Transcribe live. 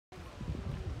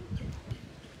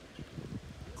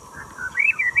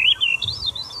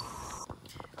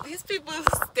people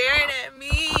staring at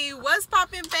me. What's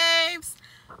poppin', babes?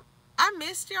 I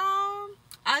missed y'all.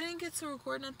 I didn't get to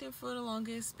record nothing for the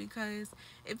longest because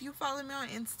if you follow me on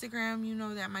Instagram, you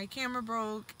know that my camera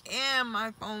broke and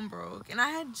my phone broke. And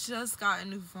I had just got a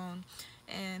new phone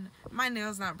and my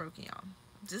nail's not broken, y'all.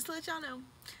 Just to let y'all know.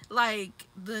 Like,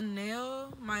 the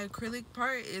nail, my acrylic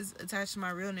part is attached to my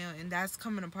real nail and that's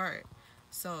coming apart.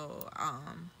 So, I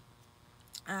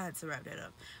had to wrap that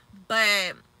up.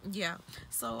 But yeah,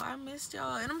 so I missed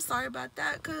y'all and I'm sorry about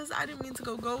that because I didn't mean to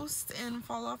go ghost and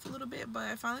fall off a little bit, but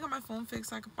I finally got my phone fixed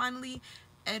so I can finally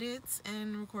edit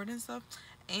and record and stuff.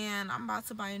 And I'm about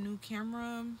to buy a new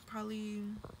camera probably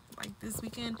like this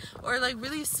weekend or like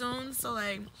really soon, so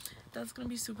like that's gonna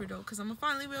be super dope because I'm gonna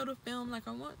finally be able to film like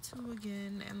I want to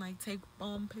again and like take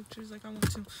bomb pictures like I want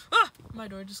to. My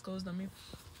door just closed on me.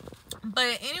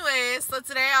 But anyways, so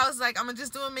today I was like, I'm gonna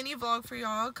just do a mini vlog for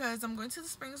y'all because I'm going to the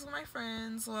Springs with my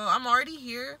friends. Well, I'm already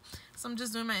here, so I'm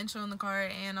just doing my intro in the car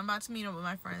and I'm about to meet up with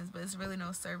my friends, but it's really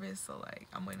no service, so like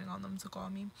I'm waiting on them to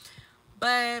call me.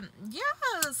 But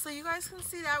yeah, so you guys can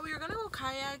see that we were gonna go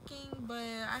kayaking, but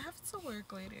I have to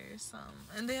work later, so,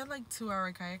 and they had like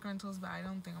 2-hour kayak rentals, but I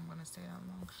don't think I'm gonna stay that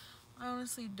long. I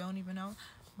honestly don't even know.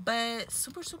 But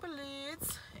super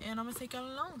lit, and I'm gonna take y'all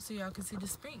along so y'all can see the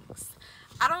springs.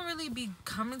 I don't really be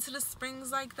coming to the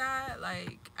springs like that,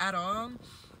 like at all.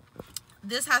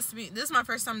 This is my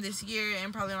first time this year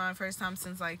and probably my first time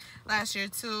since like last year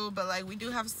too, but like we do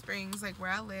have springs like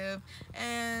where I live,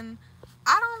 and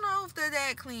I don't know if they're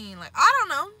that clean. Like, I don't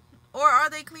know, or are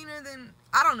they cleaner than,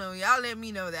 I don't know, y'all let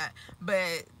me know that,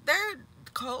 but they're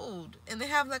cold and they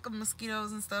have like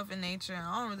mosquitoes and stuff in nature.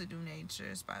 I don't really do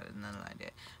nature, spiders, nothing like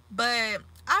that, but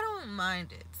I don't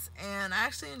mind it and I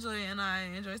actually enjoy it, and I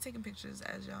enjoy taking pictures,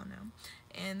 as y'all know.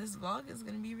 And this vlog is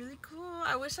gonna be really cool.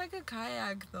 I wish I could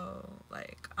kayak though.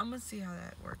 Like, I'm gonna see how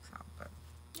that works out, but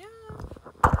yeah,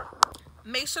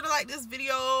 make sure to like this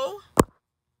video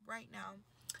right now.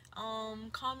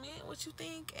 Comment what you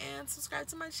think and subscribe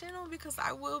to my channel because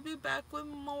I will be back with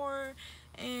more.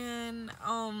 And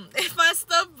if my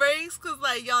stuff breaks, because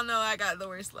like y'all know I got the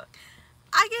worst luck,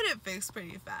 I get it fixed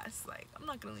pretty fast. Like, I'm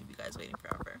not gonna leave you guys waiting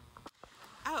forever.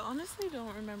 I honestly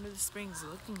don't remember the springs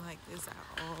looking like this at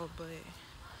all, but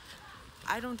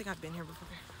I don't think I've been here before,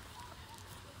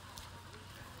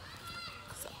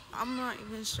 so I'm not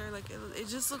even sure. Like, it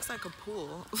just looks like a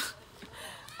pool.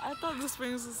 I thought the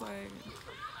springs was like,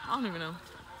 I don't even know.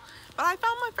 But I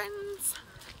found my friends,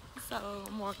 so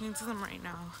I'm walking to them right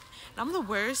now. And I'm the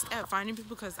worst at finding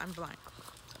people because I'm blind.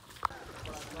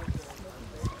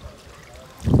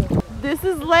 This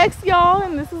is Lex, y'all,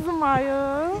 and this is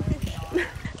Amaya.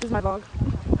 This is my vlog.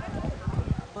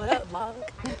 What up, vlog?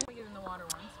 We get in the water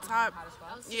once. It's hot.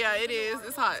 Yeah, it is.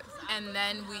 It's hot. And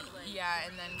then we, yeah,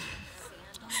 and then.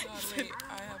 Oh god, wait,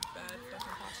 I have bad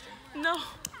fucking posture. No.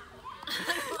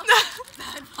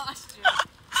 Bad posture.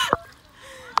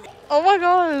 Oh my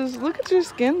gosh, look at your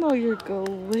skin though, you're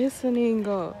glistening.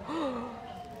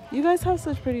 You guys have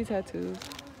such pretty tattoos.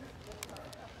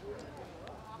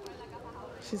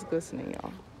 She's glistening,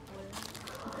 y'all.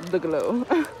 The glow.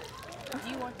 Do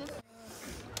you want this?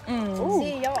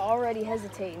 See, y'all already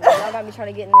hesitating. Y'all got me trying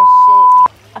to get in this shit.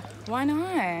 Why not?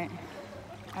 I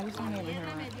just want to hear it.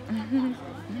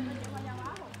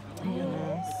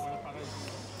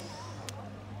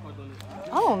 I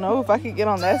don't know if I could get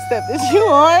on that step that you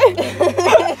on.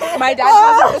 My dad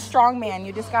calls it the strong man.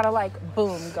 You just gotta like,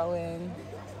 boom, go in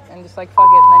and just like fuck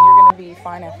it, and then you're gonna be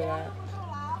fine after that.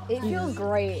 It feels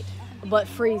great, but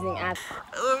freezing at.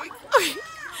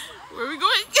 Where are we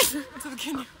going? To the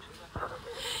canoe.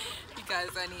 Because,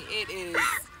 honey, it is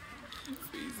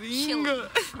Freezing. chilly. Oh,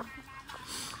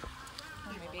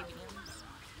 my baby names.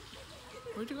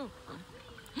 Where'd you go?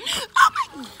 Oh my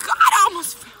god, I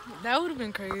almost fell. That would have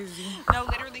been crazy. No,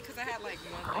 literally, because I had like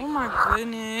one. Oh my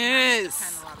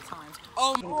goodness. A lot of times.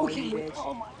 Oh, okay.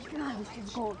 Oh my god, this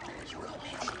is cold.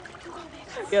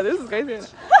 Yeah, this is crazy.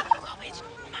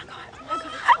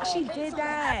 She did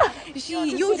that.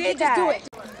 You did that. Do it.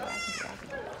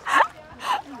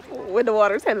 When the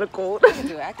water's hella cold. I can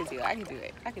do it. I can do it. I can do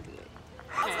it. I can do it.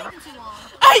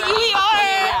 We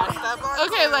are.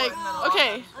 Okay, like,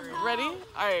 okay. Ready?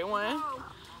 All right, 1,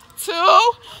 2, 3.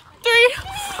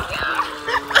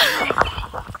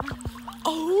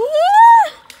 Oh.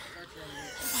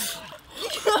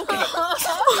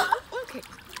 Okay.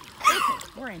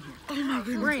 We're in here. Oh my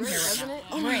goodness. We're in here right now.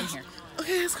 Oh We're in here.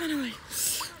 Okay, it's kind of like.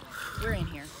 We're in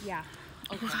here. Yeah.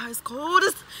 Oh my god, it's cold.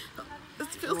 It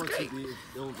feels great. It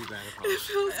won't be bad. It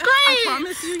feels great. I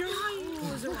promise you, you're right.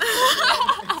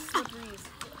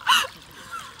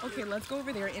 Okay, let's go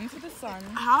over there into the sun.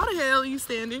 How the hell are you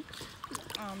standing?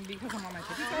 Because I'm on my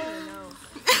tippy toes.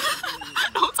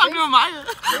 Don't talk to Maya.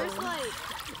 There's like,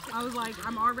 I was like,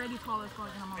 I'm already tall as fuck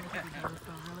and I'm on my tippy toes,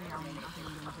 so really, I think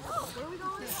I'm going where are we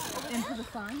going? to into the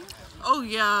sun. Oh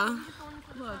yeah.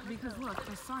 Look, because look,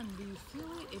 the sun, do you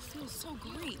feel it? It feels so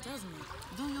great, doesn't it?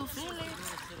 Do you feel it?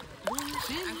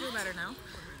 I feel better now.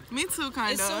 Me too,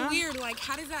 kinda. It's so weird, like,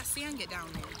 how does that sand get down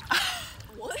there?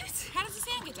 What? How does the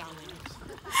sand get down there?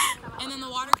 And then the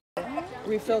water...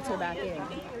 Refilter back in.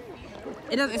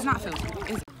 It's not filtered.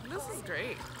 This is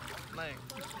great. Like,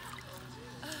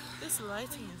 this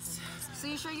lighting is So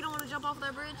you sure you don't want to jump off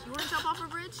that bridge? You want to jump off a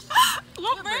bridge?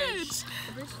 what bridge?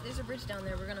 There's a bridge down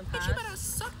there. We're gonna pass. You better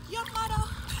suck your mother.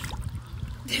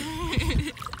 We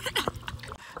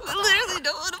literally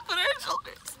don't want to put our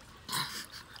shoulders.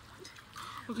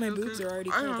 My boobs are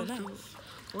already cold enough.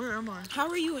 Where am I? How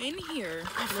are you in here,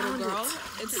 little girl?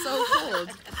 It's so cold.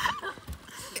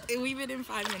 We've been in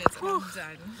 5 minutes and I'm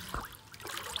done.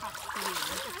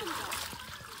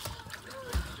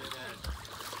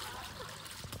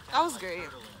 That was great.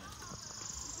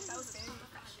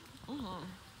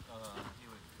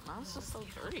 Mine's just so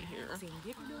dirty here. Yeah, I'll be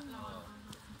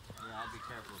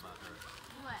careful about her.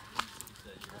 What?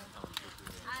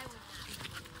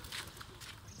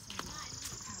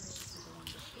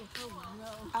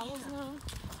 I was no.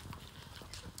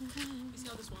 You see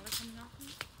all this water coming off me?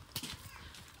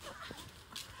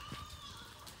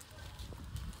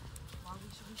 Well,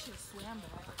 we should have swam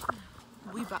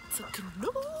that. We about to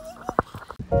canoe.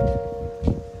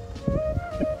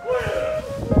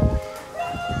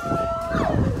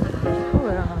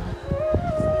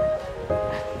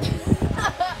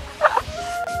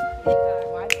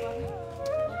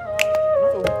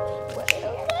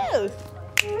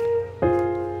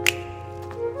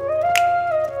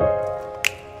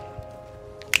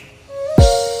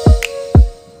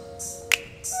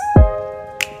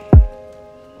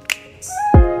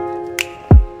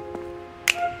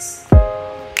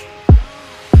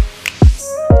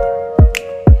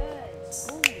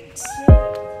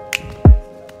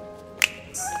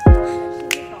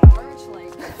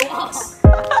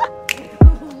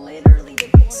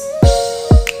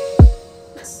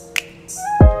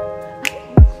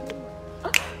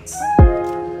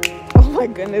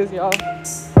 Goodness, y'all.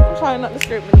 I'm trying not to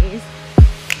scrape my knees.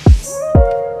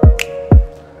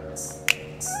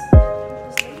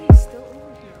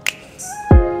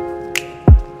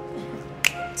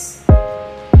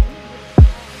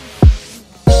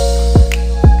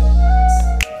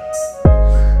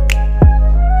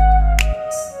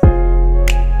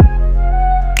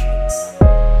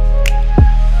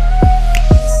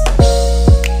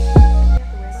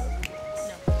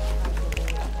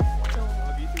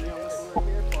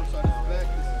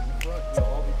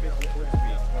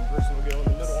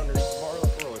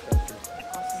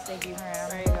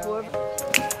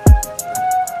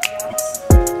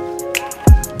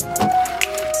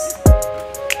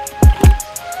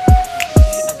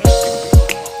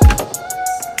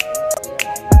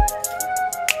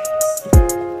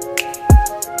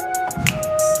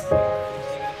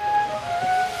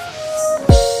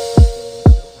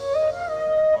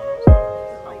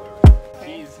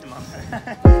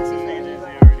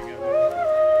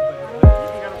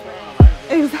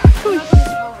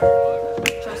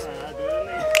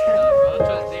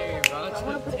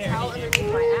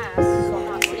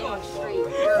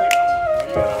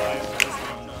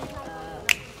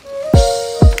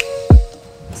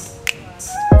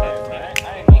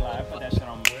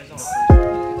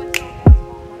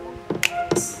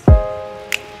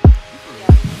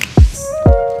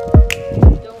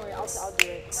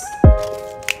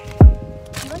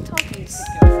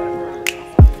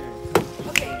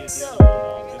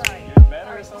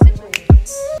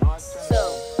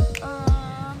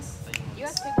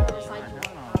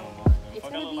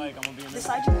 The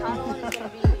side you paddle on is gonna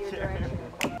be your direction.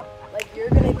 Like you're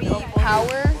gonna be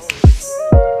power.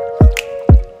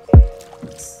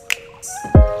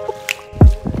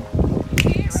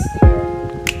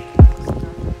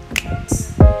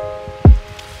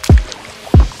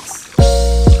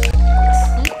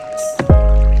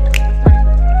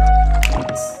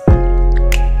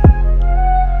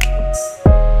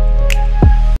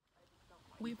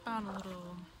 We found a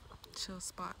little chill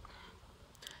spot.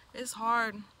 It's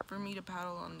hard for me to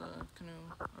paddle on the canoe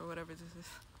or whatever this is.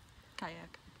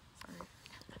 Kayak. Sorry.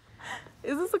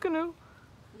 Is this a canoe?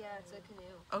 Yeah, it's a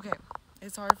canoe. Okay.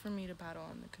 It's hard for me to paddle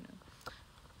on the canoe.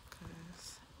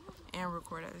 And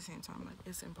record at the same time. Like,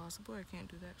 it's impossible. I can't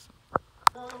do that. So.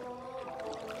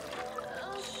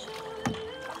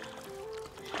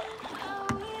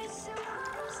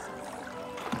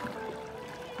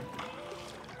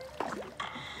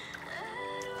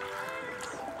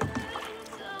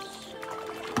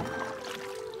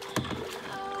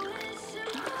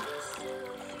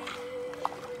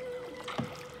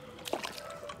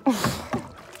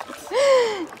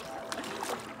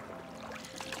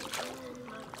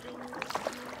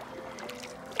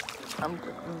 I'm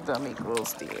dummy cool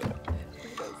Steve.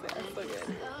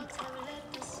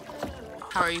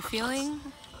 How are you feeling?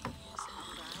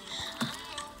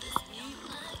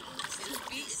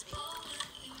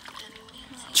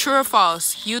 True or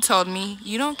false? You told me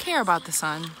you don't care about the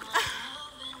sun.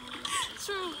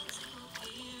 True.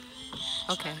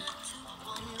 Okay.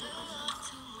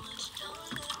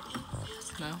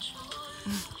 No?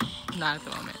 Not at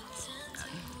the moment.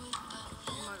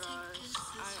 Oh my gosh.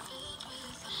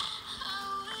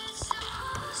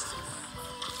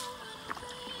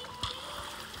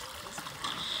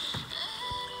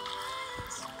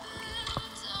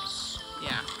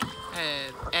 Yeah.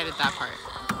 Edit that part.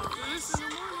 Do this in the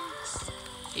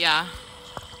morning. Yeah.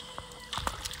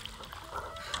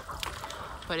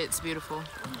 But it's beautiful.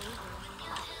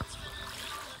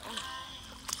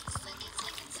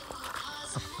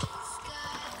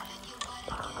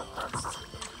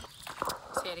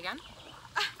 Say it again.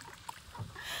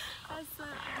 I said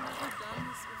I've never done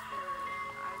this before.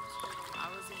 I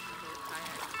wasn't even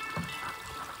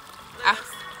kayak.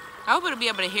 I hope it'll be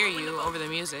able to hear you over the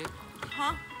music.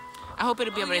 Huh? I hope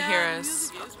it'll be able to hear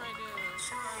us. Music is right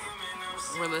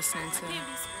there. We're listening to Can't be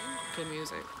screaming. good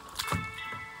music.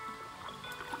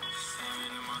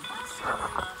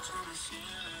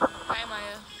 Hi,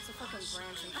 Amaya. It's a fucking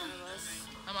branch in front of us.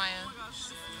 Amaya.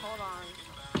 Hold on.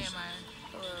 Hey, Amaya.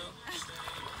 Hello.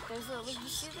 There's a, look, you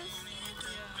see this?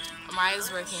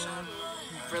 Amaya's working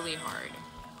really hard.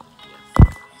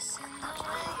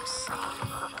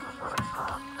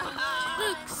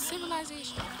 Look,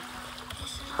 civilization.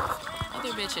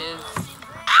 Other bitches.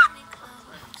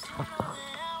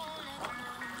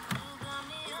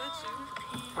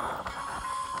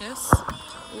 Yes?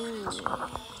 Ooh.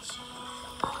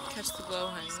 Catch the glow,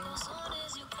 honey.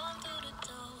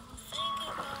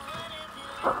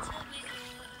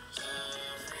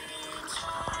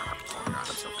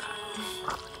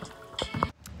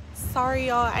 Sorry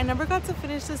y'all, I never got to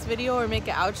finish this video or make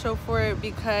an outro for it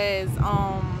because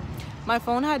my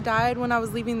phone had died when I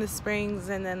was leaving the springs,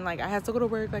 and then like I had to go to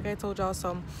work like I told y'all,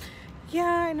 so yeah,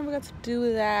 I never got to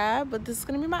do that. But this is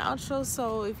gonna be my outro,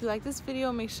 so if you like this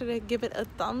video, make sure to give it a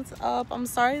thumbs up. I'm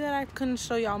sorry that I couldn't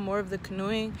show y'all more of the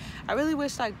canoeing. I really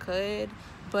wished I could,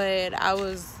 but I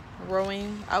was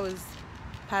rowing, I was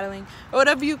paddling, or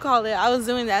whatever you call it. I was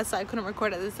doing that, so I couldn't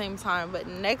record at the same time. But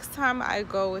next time I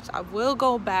go, which I will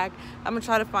go back, I'm gonna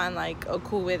try to find like a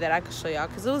cool way that I could show y'all,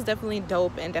 because it was definitely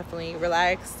dope and definitely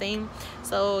relaxing.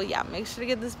 So yeah, make sure to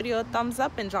give this video a thumbs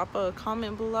up and drop a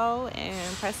comment below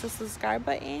and press the subscribe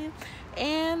button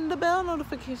and the bell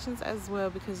notifications as well,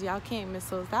 because y'all can't miss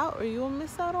those out or you will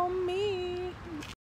miss out on me.